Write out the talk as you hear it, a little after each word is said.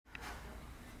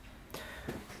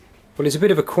Well, it's a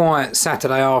bit of a quiet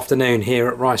Saturday afternoon here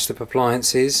at Ricelip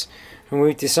Appliances, and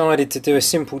we've decided to do a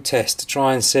simple test to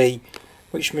try and see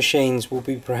which machines will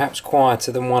be perhaps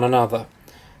quieter than one another.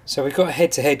 So we've got a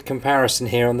head-to-head comparison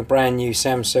here on the brand new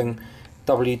Samsung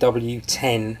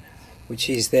WW10,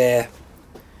 which is their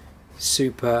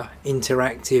super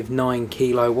interactive 9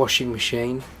 kilo washing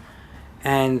machine,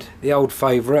 and the old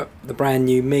favourite, the brand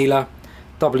new Miele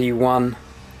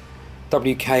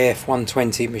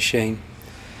WKF120 machine.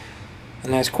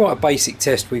 And now it's quite a basic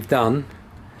test we've done,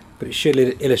 but it should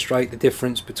illustrate the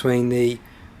difference between the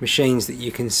machines that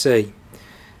you can see.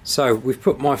 So we've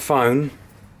put my phone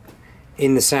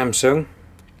in the Samsung,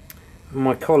 and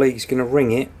my colleague's going to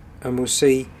ring it and we'll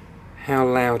see how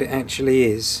loud it actually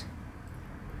is.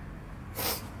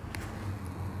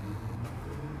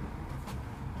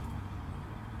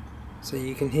 So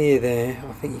you can hear there,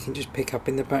 I think you can just pick up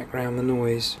in the background the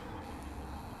noise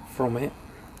from it.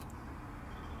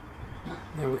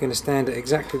 Now we're going to stand at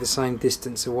exactly the same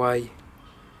distance away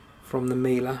from the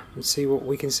Miele and see what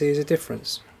we can see as a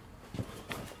difference.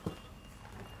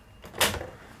 Here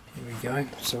we go,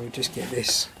 so we just get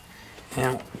this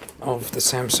out of the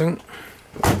Samsung.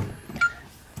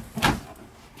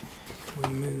 We're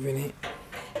moving it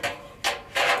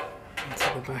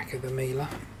into the back of the Miele.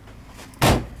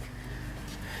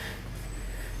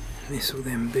 This will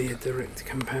then be a direct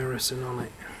comparison on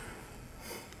it.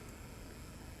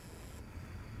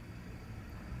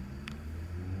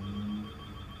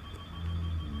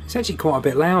 It's actually quite a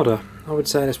bit louder. I would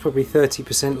say it's probably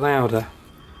 30% louder.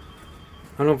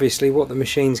 And obviously what the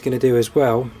machine's going to do as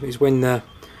well is when the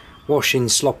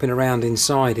washing's slopping around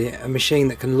inside it, a machine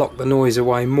that can lock the noise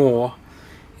away more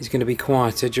is going to be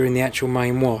quieter during the actual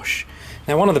main wash.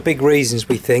 Now, one of the big reasons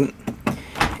we think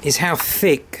is how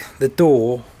thick the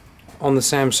door on the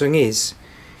Samsung is.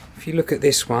 If you look at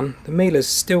this one, the Miele's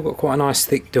still got quite a nice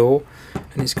thick door,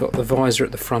 and it's got the visor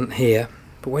at the front here,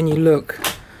 but when you look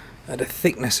at the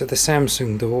thickness of the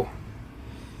Samsung door,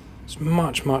 it's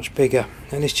much bigger,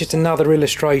 and it's just another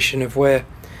illustration of where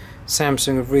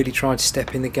Samsung have really tried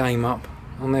stepping the game up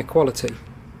on their quality.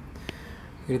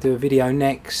 I'm going to do a video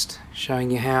next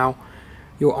showing you how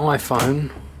your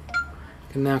iPhone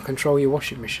can now control your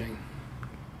washing machine.